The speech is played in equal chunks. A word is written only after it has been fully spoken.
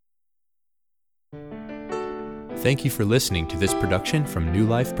Thank you for listening to this production from New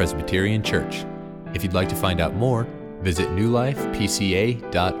Life Presbyterian Church. If you'd like to find out more, visit newlifepca.org.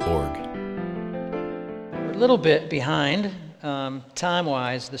 We're a little bit behind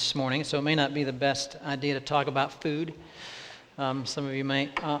time-wise this morning, so it may not be the best idea to talk about food. Some of you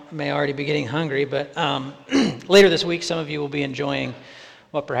may already be getting hungry, but later this week, some of you will be enjoying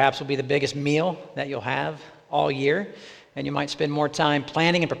what perhaps will be the biggest meal that you'll have all year. And you might spend more time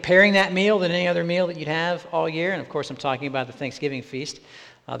planning and preparing that meal than any other meal that you'd have all year. And of course, I'm talking about the Thanksgiving feast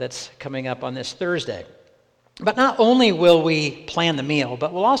that's coming up on this Thursday. But not only will we plan the meal,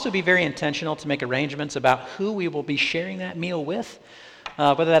 but we'll also be very intentional to make arrangements about who we will be sharing that meal with,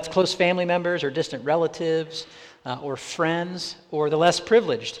 whether that's close family members or distant relatives or friends or the less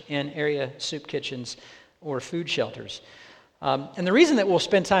privileged in area soup kitchens or food shelters. And the reason that we'll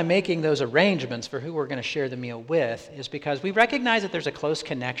spend time making those arrangements for who we're going to share the meal with is because we recognize that there's a close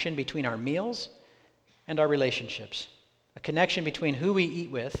connection between our meals and our relationships, a connection between who we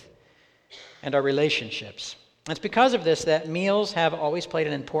eat with and our relationships. It's because of this that meals have always played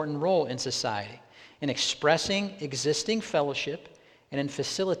an important role in society, in expressing existing fellowship and in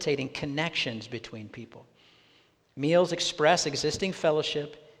facilitating connections between people. Meals express existing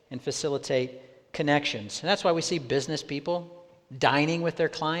fellowship and facilitate connections. And that's why we see business people dining with their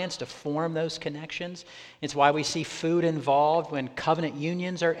clients to form those connections. It's why we see food involved when covenant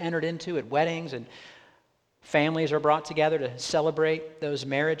unions are entered into at weddings and families are brought together to celebrate those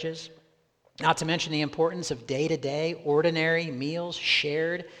marriages. Not to mention the importance of day-to-day, ordinary meals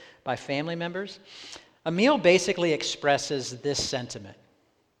shared by family members. A meal basically expresses this sentiment: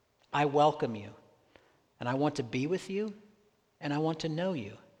 I welcome you, and I want to be with you, and I want to know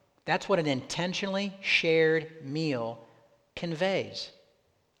you. That's what an intentionally shared meal conveys.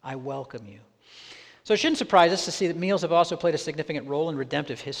 I welcome you. So it shouldn't surprise us to see that meals have also played a significant role in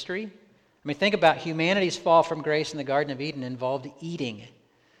redemptive history. I mean, think about humanity's fall from grace in the Garden of Eden involved eating.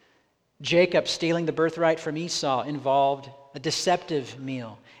 Jacob stealing the birthright from Esau involved a deceptive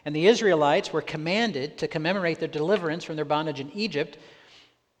meal. And the Israelites were commanded to commemorate their deliverance from their bondage in Egypt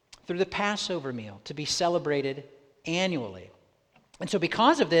through the Passover meal, to be celebrated annually. And so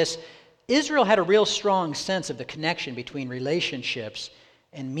because of this, Israel had a real strong sense of the connection between relationships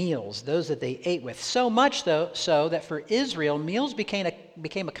and meals, those that they ate with. So much so that for Israel, meals became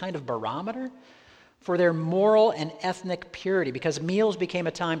a kind of barometer for their moral and ethnic purity, because meals became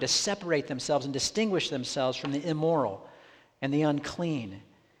a time to separate themselves and distinguish themselves from the immoral and the unclean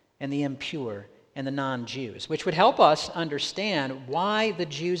and the impure and the non-Jews, which would help us understand why the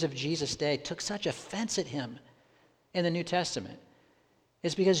Jews of Jesus' day took such offense at him in the New Testament.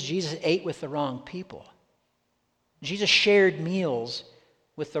 Is because Jesus ate with the wrong people. Jesus shared meals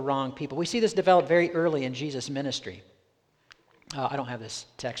with the wrong people. We see this develop very early in Jesus' ministry. I don't have this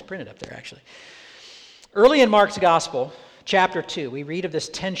text printed up there, actually. Early in Mark's Gospel, chapter 2, we read of this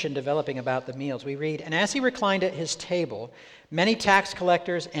tension developing about the meals. We read, "And as he reclined at his table, many tax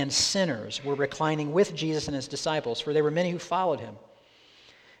collectors and sinners were reclining with Jesus and his disciples, for there were many who followed him.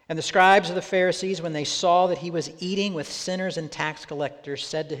 And the scribes of the Pharisees, when they saw that he was eating with sinners and tax collectors,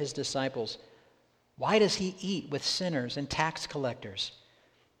 said to his disciples, 'Why does he eat with sinners and tax collectors?'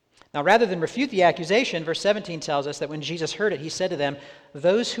 Now, rather than refute the accusation, verse 17 tells us that when Jesus heard it, he said to them,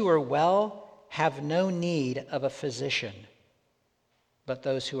 'Those who are well have no need of a physician, but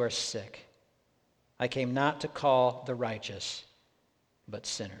those who are sick. I came not to call the righteous, but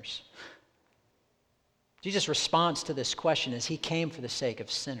sinners.'" Jesus' response to this question is he came for the sake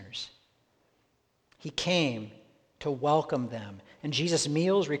of sinners. He came to welcome them. And Jesus'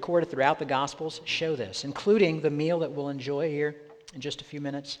 meals recorded throughout the Gospels show this, including the meal that we'll enjoy here in just a few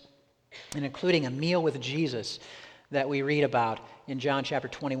minutes, and including a meal with Jesus that we read about in John chapter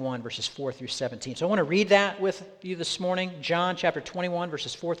 21, verses 4 through 17. So I want to read that with you this morning, John chapter 21,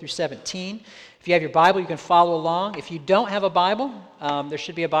 verses 4 through 17. If you have your Bible, you can follow along. If you don't have a Bible, there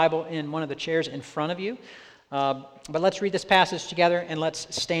should be a Bible in one of the chairs in front of you. But let's read this passage together, and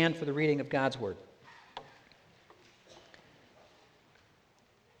let's stand for the reading of God's Word.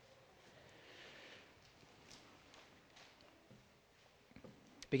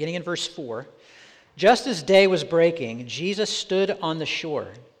 Beginning in verse 4, "Just as day was breaking, Jesus stood on the shore.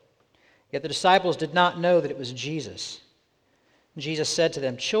 Yet the disciples did not know that it was Jesus. Jesus said to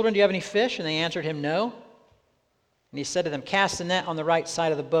them, 'Children, do you have any fish?' And they answered him, 'No.' And he said to them, 'Cast the net on the right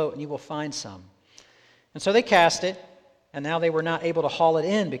side of the boat, and you will find some.' And so they cast it, and now they were not able to haul it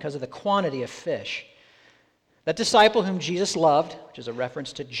in because of the quantity of fish. That disciple whom Jesus loved," which is a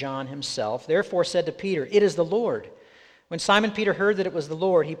reference to John himself, "therefore said to Peter, 'It is the Lord.' When Simon Peter heard that it was the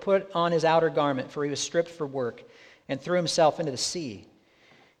Lord, he put on his outer garment, for he was stripped for work, and threw himself into the sea.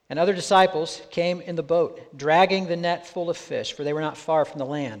 And other disciples came in the boat, dragging the net full of fish, for they were not far from the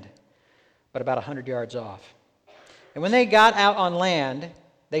land, but about 100 yards off. And when they got out on land,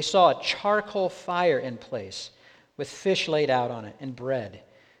 they saw a charcoal fire in place, with fish laid out on it, and bread.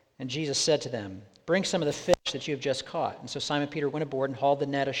 And Jesus said to them, "Bring some of the fish that you have just caught." And so Simon Peter went aboard and hauled the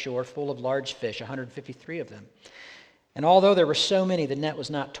net ashore full of large fish, 153 of them. And although there were so many, the net was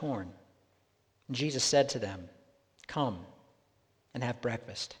not torn. And Jesus said to them, "Come and have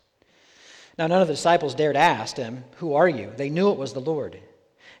breakfast." Now none of the disciples dared ask him, "Who are you?" They knew it was the Lord.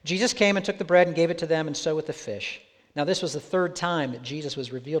 Jesus came and took the bread and gave it to them, and so with the fish. Now this was the third time that Jesus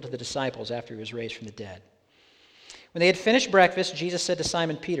was revealed to the disciples after he was raised from the dead. When they had finished breakfast, Jesus said to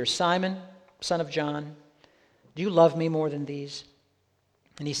Simon Peter, "Simon, son of John, do you love me more than these?"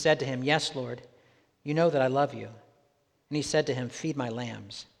 And he said to him, "Yes, Lord, you know that I love you." And he said to him, "Feed my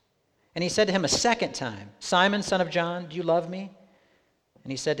lambs." And he said to him a second time, "Simon, son of John, do you love me?"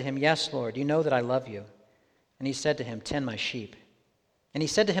 And he said to him, "Yes, Lord, you know that I love you." And he said to him, "Tend my sheep." And he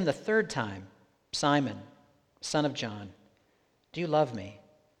said to him the third time, "Simon, son of John, do you love me?"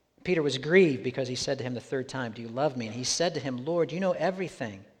 Peter was grieved because he said to him the third time, "Do you love me?" And he said to him, "Lord, you know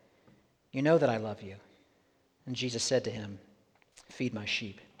everything. You know that I love you." And Jesus said to him, "Feed my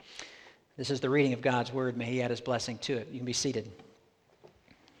sheep." This is the reading of God's word. May he add his blessing to it. You can be seated.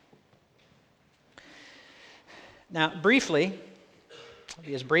 Now, briefly, I'll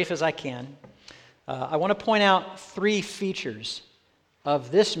be as brief as I can. I want to point out three features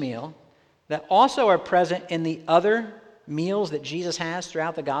of this meal that also are present in the other meals that Jesus has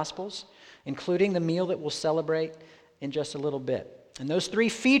throughout the Gospels, including the meal that we'll celebrate in just a little bit. And those three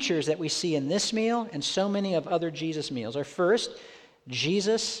features that we see in this meal and so many of other Jesus meals are, first,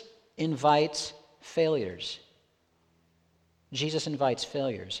 Jesus invites failures. Jesus invites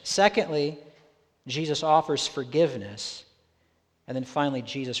failures. Secondly, Jesus offers forgiveness. And then finally,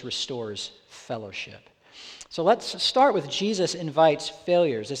 Jesus restores fellowship. So let's start with Jesus invites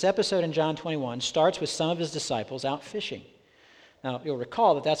failures. This episode in John 21 starts with some of his disciples out fishing. Now, you'll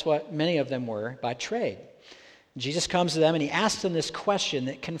recall that that's what many of them were by trade. Jesus comes to them and he asks them this question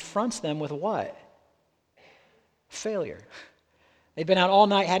that confronts them with what? Failure. They'd been out all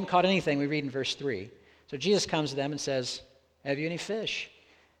night, hadn't caught anything, we read in verse 3. So Jesus comes to them and says, "Have you any fish?"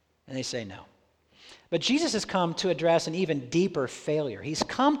 And they say no. But Jesus has come to address an even deeper failure. He's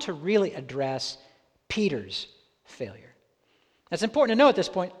come to really address Peter's failure. It's important to know at this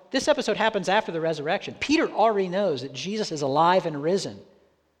point, this episode happens after the resurrection. Peter already knows that Jesus is alive and risen.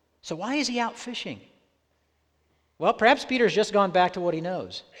 So why is he out fishing? Well, perhaps Peter's just gone back to what he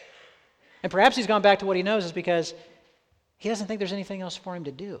knows. And perhaps he's gone back to what he knows is because he doesn't think there's anything else for him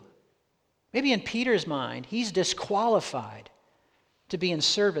to do. Maybe in Peter's mind, he's disqualified to be in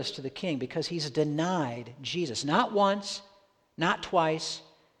service to the king because he's denied Jesus. Not once, not twice,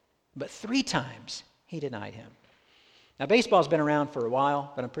 but 3 times he denied him. Now, baseball's been around for a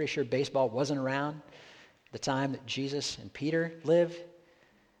while, but I'm pretty sure baseball wasn't around the time that Jesus and Peter lived.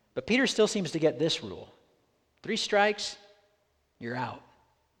 But Peter still seems to get this rule. 3 strikes, you're out.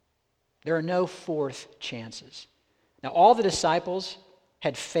 There are no fourth chances. Now, all the disciples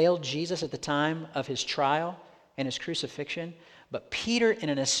had failed Jesus at the time of his trial and his crucifixion, but Peter, in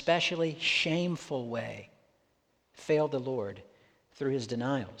an especially shameful way, failed the Lord through his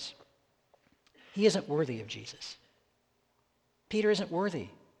denials. He isn't worthy of Jesus. Peter isn't worthy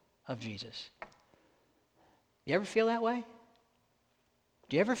of Jesus. You ever feel that way?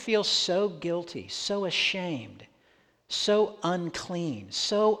 Do you ever feel so guilty, so ashamed, so unclean,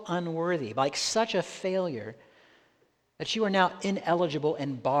 so unworthy, like such a failure that you are now ineligible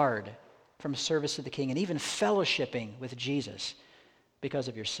and barred from service to the King and even fellowshipping with Jesus because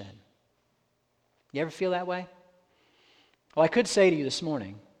of your sin? You ever feel that way? Well, I could say to you this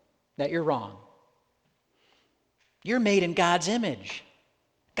morning that you're wrong. You're made in God's image.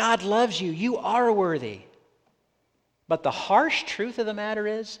 God loves you. You are worthy. But the harsh truth of the matter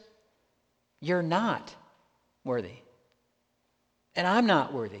is, you're not worthy. And I'm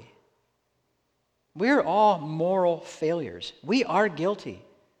not worthy. We're all moral failures. We are guilty.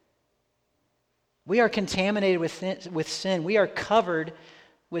 We are contaminated with sin. We are covered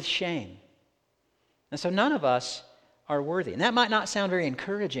with shame. And so none of us are worthy. And that might not sound very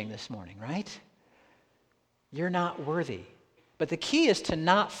encouraging this morning, right? You're not worthy. But the key is to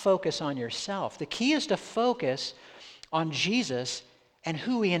not focus on yourself. The key is to focus on Jesus and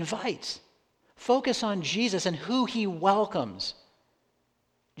who he invites. Focus on Jesus and who he welcomes.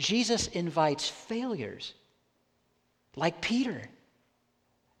 Jesus invites failures, like Peter,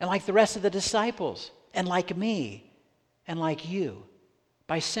 and like the rest of the disciples, and like me, and like you,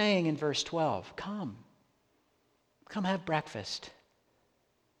 by saying in verse 12, come have breakfast.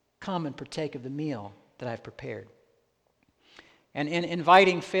 Come and partake of the meal that I've prepared. And in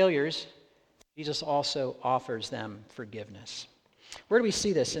inviting failures, Jesus also offers them forgiveness. Where do we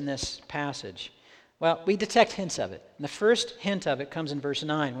see this in this passage? Well, we detect hints of it. And the first hint of it comes in verse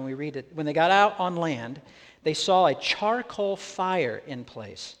 9 when we read it. When they got out on land, they saw a charcoal fire in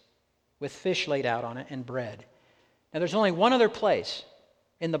place with fish laid out on it and bread. Now, there's only one other place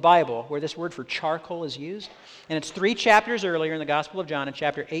in the Bible where this word for charcoal is used, and it's 3 chapters earlier in the Gospel of John in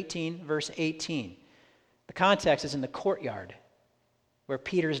chapter 18, verse 18. The context is in the courtyard where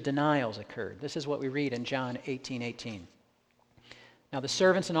Peter's denials occurred. This is what we read in John 18:18. Now the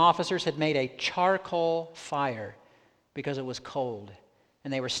servants and officers had made a charcoal fire because it was cold,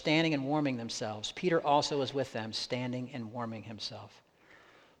 and they were standing and warming themselves. Peter also was with them, standing and warming himself.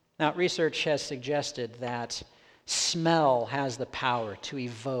 Now, research has suggested that smell has the power to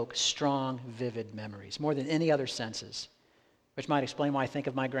evoke strong, vivid memories, more than any other senses, which might explain why I think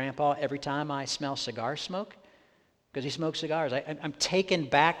of my grandpa every time I smell cigar smoke, because he smoked cigars. I'm taken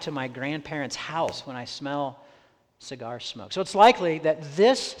back to my grandparents' house when I smell cigar smoke. So it's likely that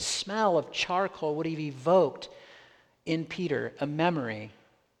this smell of charcoal would have evoked in Peter a memory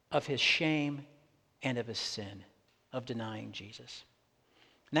of his shame and of his sin, of denying Jesus.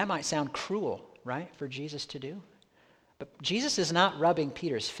 And that might sound cruel, right, for Jesus to do? But Jesus is not rubbing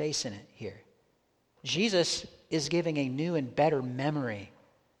Peter's face in it here. Jesus is giving a new and better memory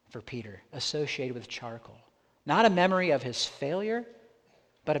for Peter associated with charcoal. Not a memory of his failure,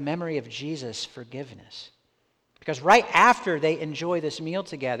 but a memory of Jesus' forgiveness. Because right after they enjoy this meal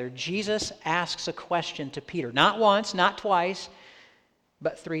together, Jesus asks a question to Peter. Not once, not twice,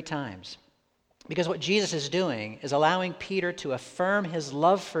 but 3 times. Because what Jesus is doing is allowing Peter to affirm his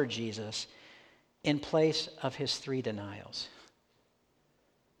love for Jesus in place of his 3 denials.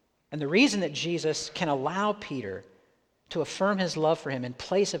 And the reason that Jesus can allow Peter to affirm his love for him in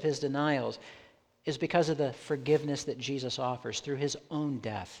place of his denials is because of the forgiveness that Jesus offers through his own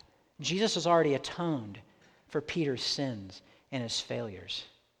death. Jesus has already atoned for Peter's sins and his failures.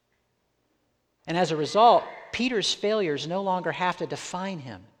 And as a result, Peter's failures no longer have to define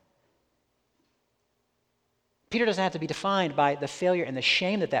him. Peter doesn't have to be defined by the failure and the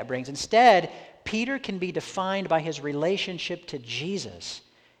shame that brings. Instead, Peter can be defined by his relationship to Jesus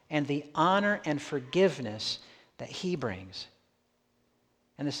and the honor and forgiveness that he brings.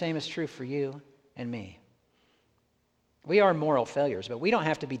 And the same is true for you and me. We are moral failures, but we don't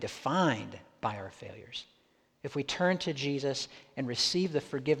have to be defined by our failures. If we turn to Jesus and receive the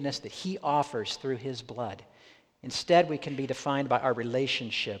forgiveness that he offers through his blood, instead we can be defined by our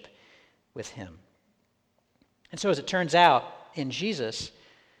relationship with him. And so as it turns out, in Jesus,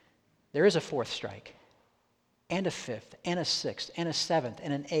 there is a 4th strike, and a 5th, and a 6th, and a 7th,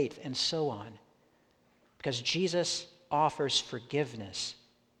 and an 8th, and so on. Because Jesus offers forgiveness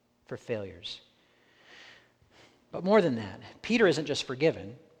for failures. But more than that, Peter isn't just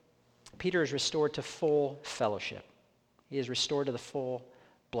forgiven. Peter is restored to full fellowship. He is restored to the full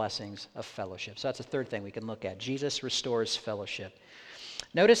blessings of fellowship. So that's the 3rd thing we can look at. Jesus restores fellowship.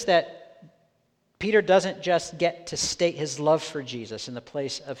 Notice that Peter doesn't just get to state his love for Jesus in the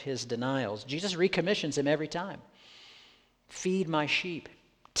place of his denials. Jesus recommissions him every time. Feed my sheep,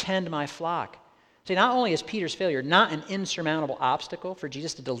 tend my flock. See, not only is Peter's failure not an insurmountable obstacle for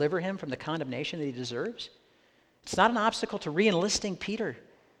Jesus to deliver him from the condemnation that he deserves, it's not an obstacle to re-enlisting Peter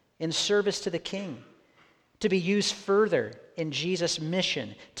in service to the King, to be used further in Jesus'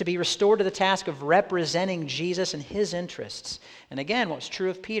 mission, to be restored to the task of representing Jesus and his interests. And again, what's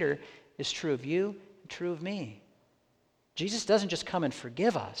true of Peter is true of you and true of me. Jesus doesn't just come and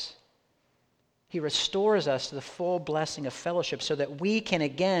forgive us. He restores us to the full blessing of fellowship so that we can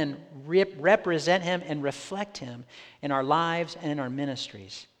again represent him and reflect him in our lives and in our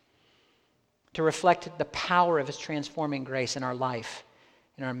ministries. To reflect the power of his transforming grace in our life,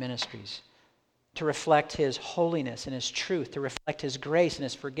 in our ministries. To reflect his holiness and his truth. To reflect his grace and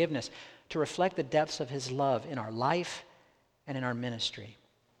his forgiveness. To reflect the depths of his love in our life and in our ministry.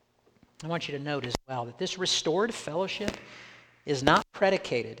 I want you to note as well that this restored fellowship is not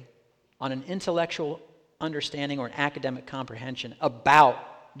predicated on an intellectual understanding or an academic comprehension about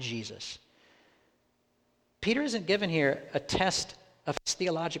Jesus. Peter isn't given here a test of his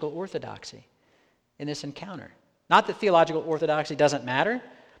theological orthodoxy in this encounter. Not that theological orthodoxy doesn't matter,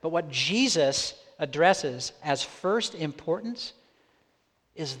 but what Jesus addresses as first importance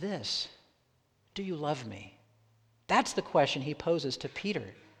is this: do you love me? That's the question he poses to Peter.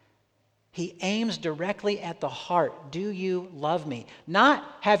 He aims directly at the heart. Do you love me? Not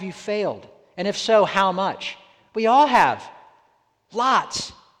have you failed? And if so, how much? We all have.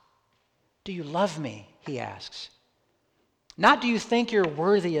 Lots. Do you love me? He asks. Not do you think you're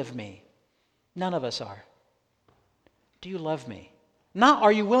worthy of me? None of us are. Do you love me? Not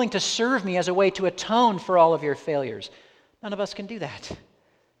are you willing to serve me as a way to atone for all of your failures? None of us can do that.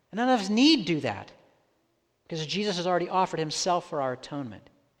 And none of us need do that because Jesus has already offered himself for our atonement.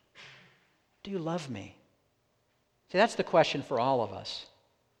 Do you love me? See, that's the question for all of us,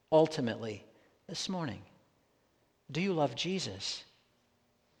 ultimately, this morning. Do you love Jesus?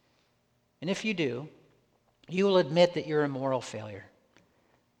 And if you do, you will admit that you're a moral failure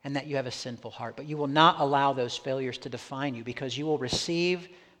and that you have a sinful heart, but you will not allow those failures to define you because you will receive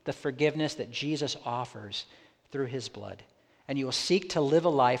the forgiveness that Jesus offers through his blood. And you will seek to live a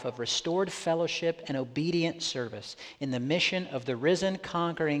life of restored fellowship and obedient service in the mission of the risen,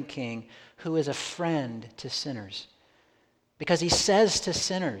 conquering King who is a friend to sinners. Because he says to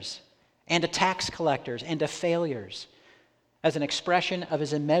sinners and to tax collectors and to failures as an expression of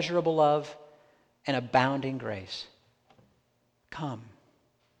his immeasurable love and abounding grace, come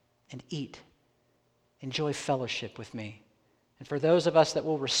and eat, enjoy fellowship with me. And for those of us that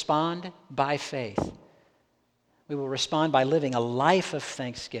will respond by faith, we will respond by living a life of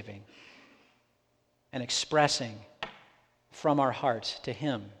thanksgiving and expressing from our hearts to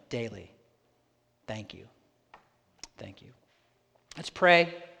him daily, thank you. Thank you. Let's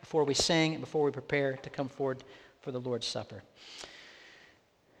pray before we sing and before we prepare to come forward for the Lord's Supper.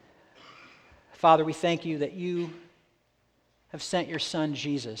 Father, we thank you that you have sent your Son,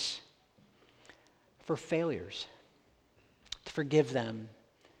 Jesus, for failures, to forgive them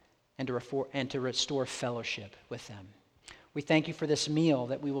and to restore fellowship with them. We thank you for this meal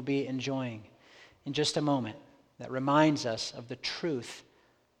that we will be enjoying in just a moment that reminds us of the truth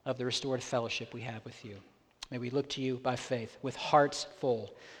of the restored fellowship we have with you. May we look to you by faith with hearts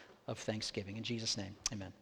full of thanksgiving. In Jesus' name, amen.